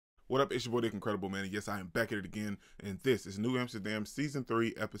What up, it's your boy Dick Incredible, man. And yes, I am back at it again, and this is New Amsterdam Season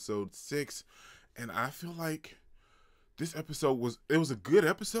 3, Episode 6. And I feel like this episode was a good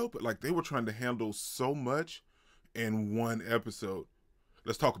episode, but like they were trying to handle so much in one episode.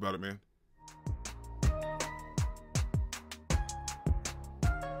 Let's talk about it, man.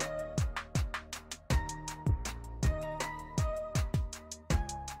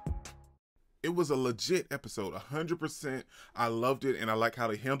 It was a legit episode, 100%. I loved it, and I like how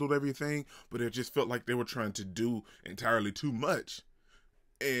they handled everything, but it just felt like they were trying to do entirely too much.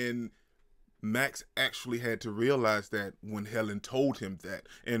 And Max actually had to realize that when Helen told him that.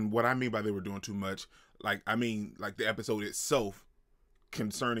 And what I mean by they were doing too much, I mean the episode itself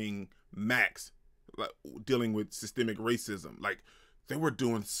concerning Max, like, dealing with systemic racism. Like, they were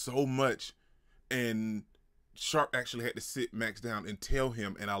doing so much, and Sharp actually had to sit Max down and tell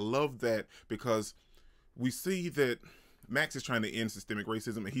him, and I love that because we see that Max is trying to end systemic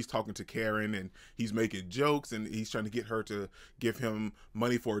racism, and he's talking to Karen, and he's making jokes, and he's trying to get her to give him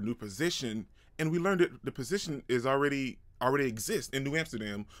money for a new position. And we learned that the position is already exists in New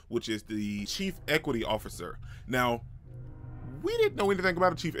Amsterdam, which is the Chief Equity Officer. Now, we didn't know anything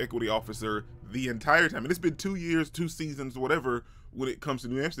about a Chief Equity Officer the entire time, and it's been 2 years, 2 seasons, whatever, when it comes to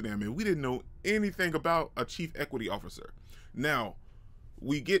New Amsterdam, and we didn't know anything about a Chief Equity Officer. Now,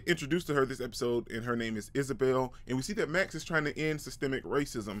 we get introduced to her this episode, and her name is Isabel, and we see that Max is trying to end systemic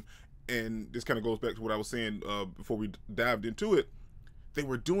racism, and this kind of goes back to what I was saying before we dived into it. They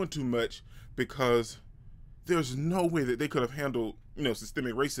were doing too much because there's no way that they could have handled,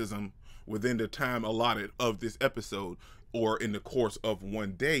 systemic racism within the time allotted of this episode or in the course of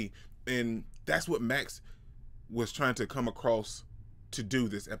one day. And that's what Max was trying to come across to do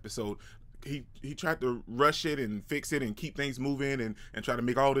this episode. He tried to rush it and fix it and keep things moving and try to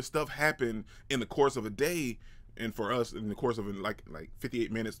make all this stuff happen in the course of a day, and for us in the course of like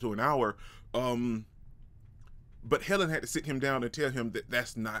 58 minutes to an hour. But Helen had to sit him down and tell him that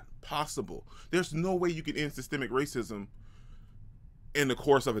that's not possible. There's no way you can end systemic racism in the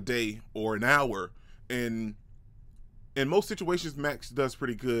course of a day or an hour. And in most situations, Max does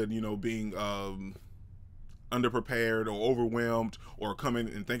pretty good, being underprepared or overwhelmed or coming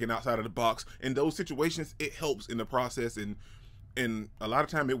and thinking outside of the box. In those situations, it helps in the process, and a lot of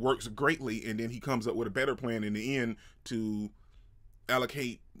time it works greatly, and then he comes up with a better plan in the end to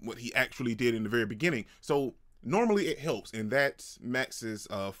allocate what he actually did in the very beginning. So normally it helps, and that's Max's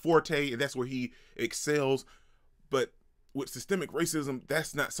forte, and that's where he excels. But with systemic racism,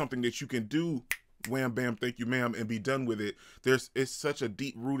 that's not something that you can do wham bam thank you ma'am and be done with it. It's such a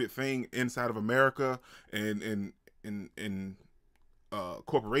deep rooted thing inside of America and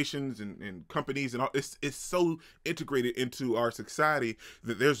corporations and companies and all. It's so integrated into our society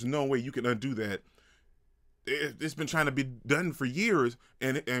that there's no way you can undo that. It's been trying to be done for years,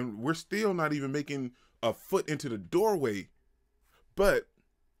 and we're still not even making a foot into the doorway. But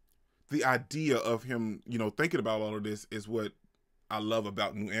the idea of him, thinking about all of this is what I love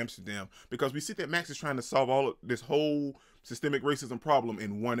about New Amsterdam, because we see that Max is trying to solve all of this whole systemic racism problem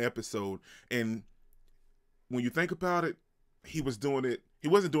in one episode. And when you think about it, he wasn't doing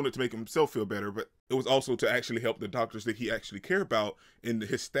it to make himself feel better, but it was also to actually help the doctors that he actually cared about and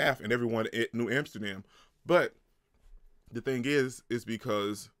his staff and everyone at New Amsterdam. But the thing is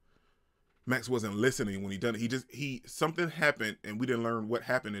because Max wasn't listening when he done it. Something happened, and we didn't learn what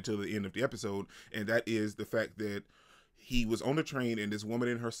happened until the end of the episode, and that is the fact that he was on the train, and this woman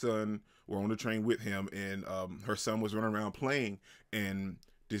and her son were on the train with him, and her son was running around playing, and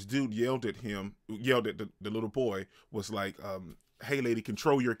this dude yelled at the little boy, was like, hey lady,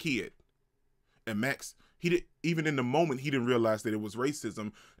 control your kid. And Max, even in the moment, he didn't realize that it was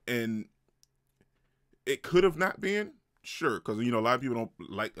racism, and it could have not been, sure, because a lot of people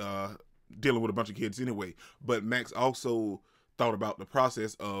don't like dealing with a bunch of kids anyway. But Max also thought about the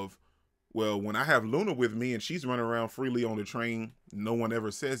process of, well, when I have Luna with me and she's running around freely on the train, no one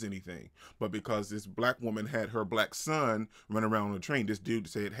ever says anything. But because this black woman had her black son run around on the train, this dude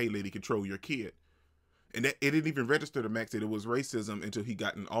said, hey lady, control your kid. And it didn't even register to Max that it was racism until he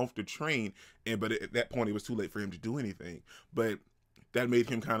gotten off the train. But at that point, it was too late for him to do anything. But that made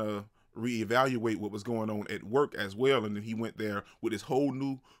him kind of reevaluate what was going on at work as well. And then he went there with his whole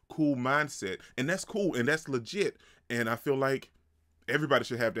new cool mindset. And that's cool, and that's legit. And I feel like everybody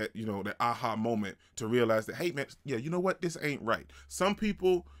should have that, that aha moment to realize that, hey man, yeah, you know what, this ain't right. Some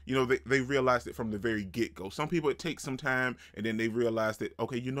people, they realized it from the very get-go. Some people, it takes some time, and then they realize that,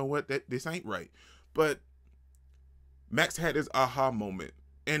 okay, you know what, this ain't right. But Max had his aha moment,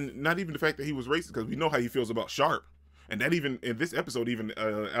 and not even the fact that he was racist, because we know how he feels about Sharp. And that even in this episode even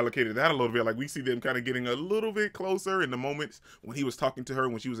allocated that a little bit. Like we see them kind of getting a little bit closer in the moments when he was talking to her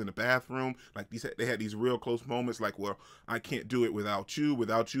when she was in the bathroom. Like they had these real close moments. Like, well, I can't do it without you.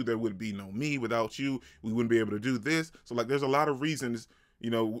 Without you, there would be no me. Without you, we wouldn't be able to do this. So like, there's a lot of reasons. You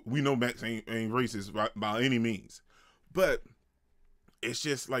know, we know Max ain't racist by any means, but it's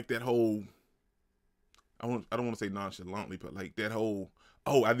just like that whole. I don't want to say nonchalantly, but like that whole,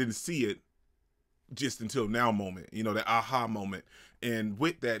 oh, I didn't see it just until now moment, you know, that aha moment. And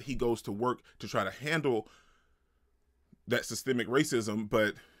with that, he goes to work to try to handle that systemic racism,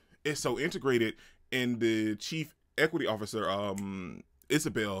 but it's so integrated. And the chief equity officer,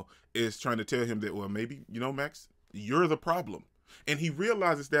 Isabel, is trying to tell him that, well, maybe, you know, Max, you're the problem. And he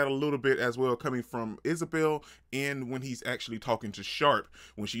realizes that a little bit as well, coming from Isabel, and when he's actually talking to Sharp,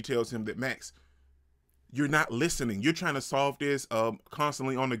 when she tells him that, Max, you're not listening. You're trying to solve this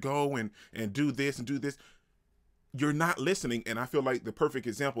constantly on the go and do this and do this. You're not listening. And I feel like the perfect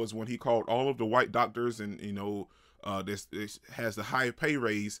example is when he called all of the white doctors and, you know, this has the high pay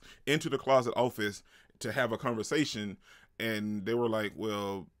raise into the closet office to have a conversation. And they were like,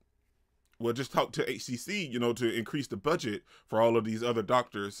 well, just talk to HCC, you know, to increase the budget for all of these other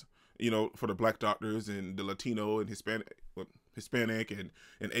doctors, you know, for the black doctors and the Latino and Hispanic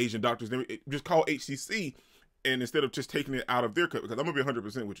and Asian doctors. Just call HCC, and instead of just taking it out of their cut, because I'm gonna be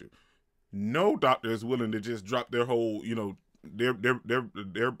 100% with you, no doctor is willing to just drop their whole, you know, their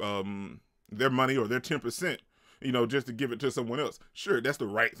money or their 10%, you know, just to give it to someone else. Sure, that's the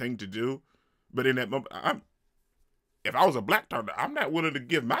right thing to do, but in that moment, if I was a black doctor, I'm not willing to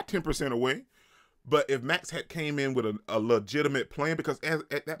give my 10% away. But if Max had came in with a legitimate plan, because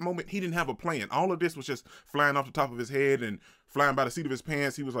at that moment, he didn't have a plan. All of this was just flying off the top of his head and flying by the seat of his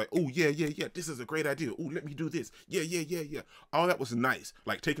pants. He was like, oh, yeah, this is a great idea. Oh, let me do this. Yeah. All that was nice.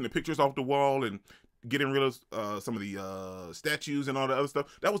 Like taking the pictures off the wall and getting rid of some of the statues and all the other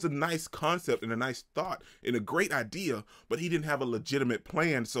stuff. That was a nice concept and a nice thought and a great idea, but he didn't have a legitimate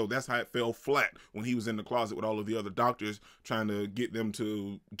plan, so that's how it fell flat when he was in the closet with all of the other doctors trying to get them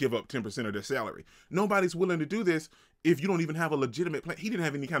to give up 10% of their salary. Nobody's willing to do this if you don't even have a legitimate plan. He didn't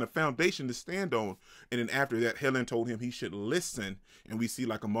have any kind of foundation to stand on. And then after that, Helen told him he should listen. And we see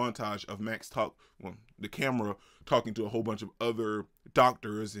like a montage of Max the camera talking to a whole bunch of other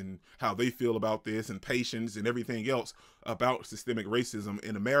doctors and how they feel about this and patients and everything else about systemic racism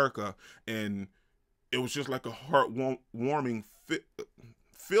in America. And it was just like a heartwarming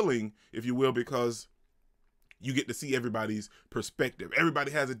feeling, if you will, because you get to see everybody's perspective.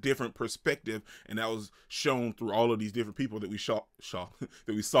 Everybody has a different perspective, and that was shown through all of these different people that we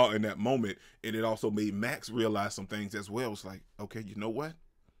that we saw in that moment. And it also made Max realize some things as well. It's like, okay, you know what?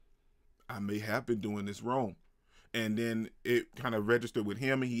 I may have been doing this wrong. And then it kind of registered with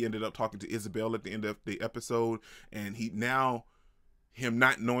him, and he ended up talking to Isabel at the end of the episode. And him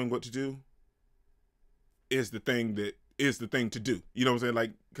not knowing what to do is the thing to do. You know what I'm saying?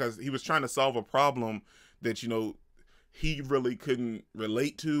 Like, because he was trying to solve a problem that, you know, he really couldn't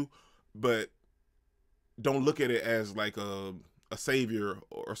relate to, but don't look at it as like a savior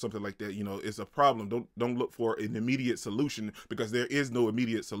or something like that. You know, it's a problem. Don't look for an immediate solution, because there is no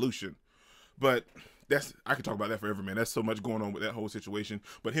immediate solution. But I could talk about that forever, man. That's so much going on with that whole situation.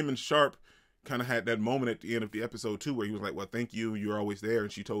 But him and Sharp kind of had that moment at the end of the episode too, where he was like, well, thank you. You're always there.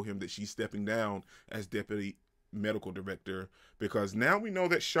 And she told him that she's stepping down as deputy medical director, because now we know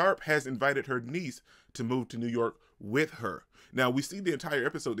that Sharp has invited her niece to move to New York with her. Now we see the entire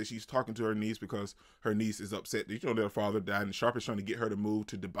episode that she's talking to her niece because her niece is upset that, you know, their father died, and Sharp is trying to get her to move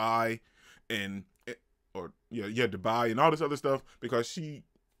to Dubai Dubai and all this other stuff, because she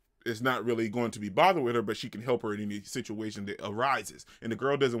is not really going to be bothered with her, but she can help her in any situation that arises. And the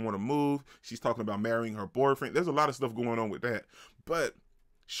girl doesn't want to move. She's talking about marrying her boyfriend. There's a lot of stuff going on with that. But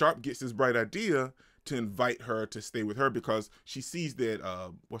Sharp gets this bright idea to invite her to stay with her, because she sees that,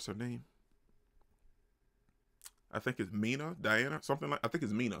 what's her name? I think it's Diana, something like, I think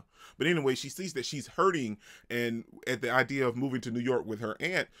it's Mina. But anyway, she sees that she's hurting, and at the idea of moving to New York with her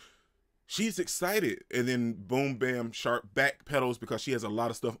aunt, she's excited. And then boom, bam, Sharp backpedals because she has a lot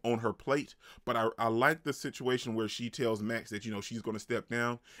of stuff on her plate. But I like the situation where she tells Max that, you know, she's going to step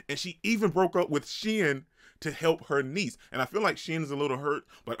down. And she even broke up with Shin to help her niece. And I feel like Shin's a little hurt,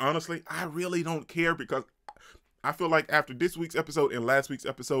 but honestly, I really don't care, because I feel like after this week's episode and last week's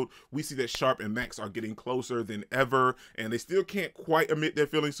episode, we see that Sharp and Max are getting closer than ever, and they still can't quite admit their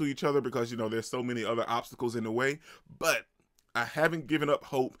feelings to each other because, you know, there's so many other obstacles in the way. But I haven't given up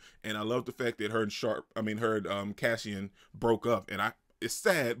hope, and I love the fact that her and Cassian broke up. And it's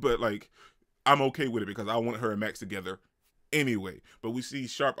sad, but like, I'm okay with it, because I want her and Max together anyway. But we see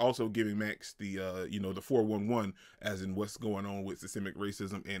Sharp also giving Max the the 411, as in what's going on with systemic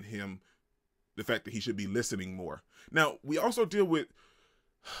racism and him, the fact that he should be listening more. Now we also deal with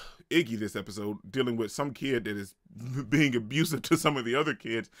Iggy this episode, dealing with some kid that is being abusive to some of the other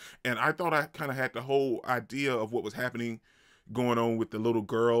kids, and I thought I kind of had the whole idea of what was happening going on with the little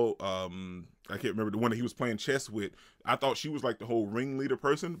girl. I can't remember, the one that he was playing chess with. I thought she was like the whole ringleader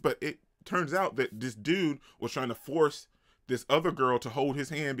person, but it turns out that this dude was trying to force this other girl to hold his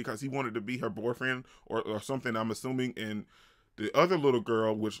hand because he wanted to be her boyfriend or something, I'm assuming. And the other little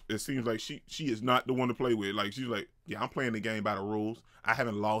girl, which it seems like she is not the one to play with. Like, she's like, yeah, I'm playing the game by the rules. I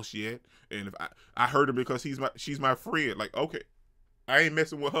haven't lost yet, and if I heard her because she's my friend. Like, okay, I ain't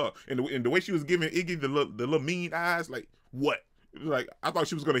messing with her. And the way she was giving Iggy the little mean eyes, like, what? Like, I thought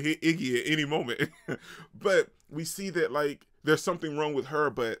she was gonna hit Iggy at any moment. But we see that, like, there's something wrong with her,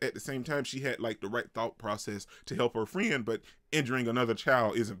 but at the same time, she had like the right thought process to help her friend. But injuring another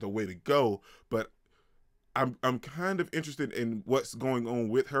child isn't the way to go. But I'm kind of interested in what's going on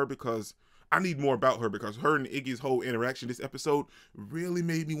with her, because I need more about her, because her and Iggy's whole interaction this episode really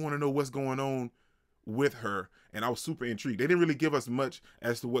made me want to know what's going on with her, and I was super intrigued. They didn't really give us much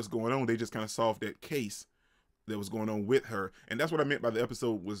as to what's going on. They just kind of solved that case that was going on with her, and that's what I meant by the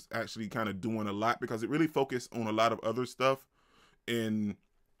episode was actually kind of doing a lot, because it really focused on a lot of other stuff, and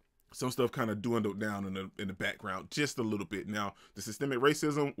some stuff kind of dwindled down in the background just a little bit. Now, the systemic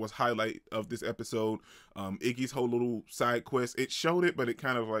racism was highlight of this episode. Iggy's whole little side quest, it showed it, but it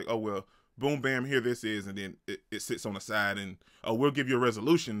kind of like, oh, well, boom, bam, here this is, and then it sits on the side, and, oh, we'll give you a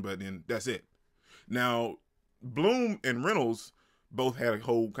resolution, but then that's it. Now, Bloom and Reynolds both had a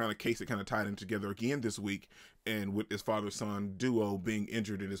whole kind of case that kind of tied in together again this week, and with his father-son duo being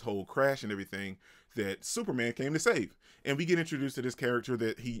injured in this whole crash and everything, that Superman came to save. And we get introduced to this character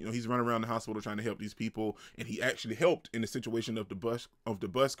that he's running around the hospital trying to help these people, and he actually helped in the situation of the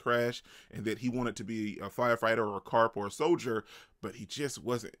bus crash, and that he wanted to be a firefighter or a cop or a soldier, but he just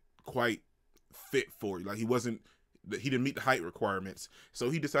wasn't quite fit for it. Like, he didn't meet the height requirements, so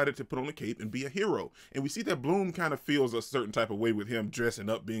he decided to put on a cape and be a hero. And we see that Bloom kind of feels a certain type of way with him dressing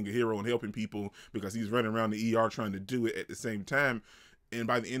up, being a hero and helping people, because he's running around the ER trying to do it at the same time. And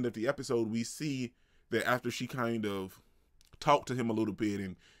by the end of the episode, we see that after she kind of talked to him a little bit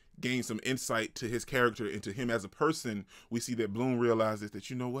and gained some insight to his character and to him as a person, we see that Bloom realizes that,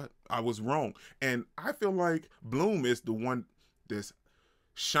 you know what, I was wrong. And I feel like Bloom is the one that's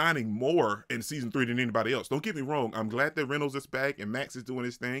shining more in season 3 than anybody else. Don't get me wrong, I'm glad that Reynolds is back and Max is doing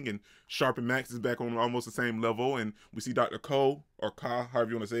his thing, and Sharp and Max is back on almost the same level, and we see Dr. Cole, or Ka,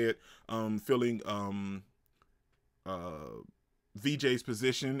 however you want to say it, filling VJ's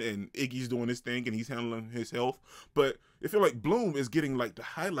position, and Iggy's doing his thing and he's handling his health. But I feel like Bloom is getting like the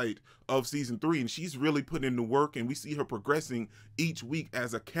highlight of season 3, and she's really putting in the work, and we see her progressing each week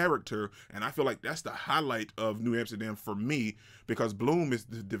as a character, and I feel like that's the highlight of New Amsterdam for me, because Bloom is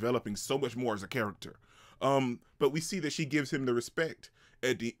developing so much more as a character. But we see that she gives him the respect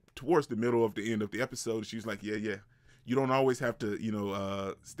towards the middle of the end of the episode. She's like, yeah, you don't always have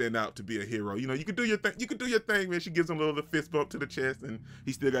to, stand out to be a hero. You can do your thing. You can do your thing, man. She gives him a little fist bump to the chest, and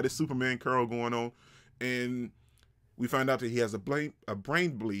he still got his Superman curl going on. And we find out that he has a brain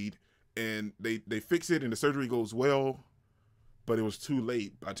bleed, and they fix it, and the surgery goes well, but it was too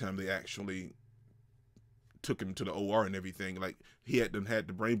late by the time they actually took him to the OR and everything. Like, he had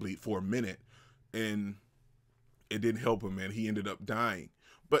the brain bleed for a minute, and it didn't help him, man. He ended up dying.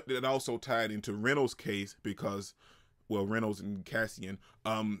 But it also tied into Reynolds' case, because, well, Reynolds and Cassian,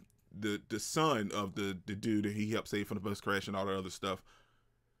 the son of the dude that he helped save from the bus crash and all that other stuff,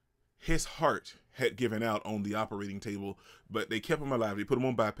 his heart had given out on the operating table, but they kept him alive. They put him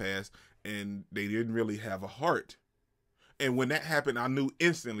on bypass, and they didn't really have a heart. And when that happened, I knew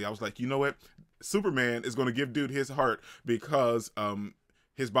instantly. I was like, you know what? Superman is going to give dude his heart, because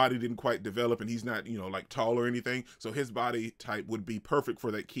his body didn't quite develop, and he's not, like tall or anything. So his body type would be perfect for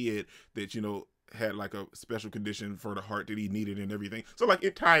that kid that, had like a special condition for the heart that he needed and everything. So like,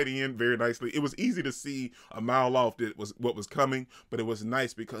 it tied in very nicely. It was easy to see a mile off that was what was coming, but it was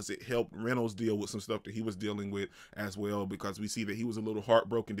nice because it helped Reynolds deal with some stuff that he was dealing with as well, because we see that he was a little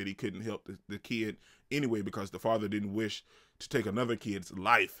heartbroken that he couldn't help the kid anyway, because the father didn't wish to take another kid's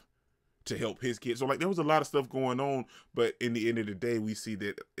life to help his kid. So like, there was a lot of stuff going on, but in the end of the day, we see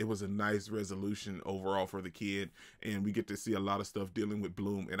that it was a nice resolution overall for the kid, and we get to see a lot of stuff dealing with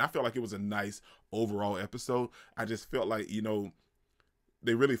Bloom. And I felt like it was a nice overall episode. I just felt like,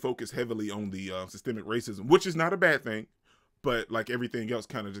 they really focused heavily on the systemic racism, which is not a bad thing, but like everything else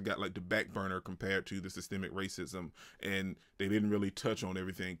kind of just got like the back burner compared to the systemic racism, and they didn't really touch on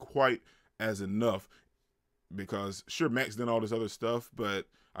everything quite as enough. because sure, Max did all this other stuff, but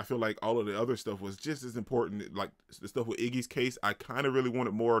I feel like all of the other stuff was just as important. Like the stuff with Iggy's case, I kind of really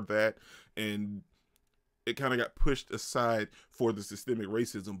wanted more of that, and it kind of got pushed aside for the systemic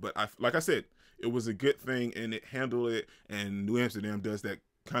racism. But like I said, it was a good thing, and it handled it, and New Amsterdam does that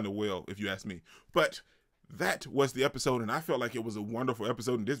kind of well, if you ask me. But that was the episode, and I felt like it was a wonderful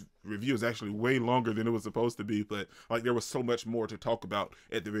episode, and this review is actually way longer than it was supposed to be, but like there was so much more to talk about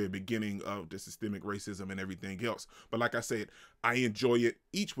at the very beginning of the systemic racism and everything else. But like I said, I enjoy it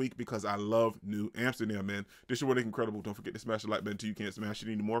each week because I love New Amsterdam, man. This is really incredible. Don't forget to smash the like button until you can't smash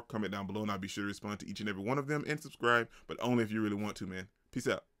it anymore. Comment down below, and I'll be sure to respond to each and every one of them, and subscribe, but only if you really want to, man. Peace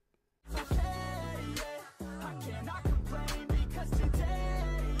out.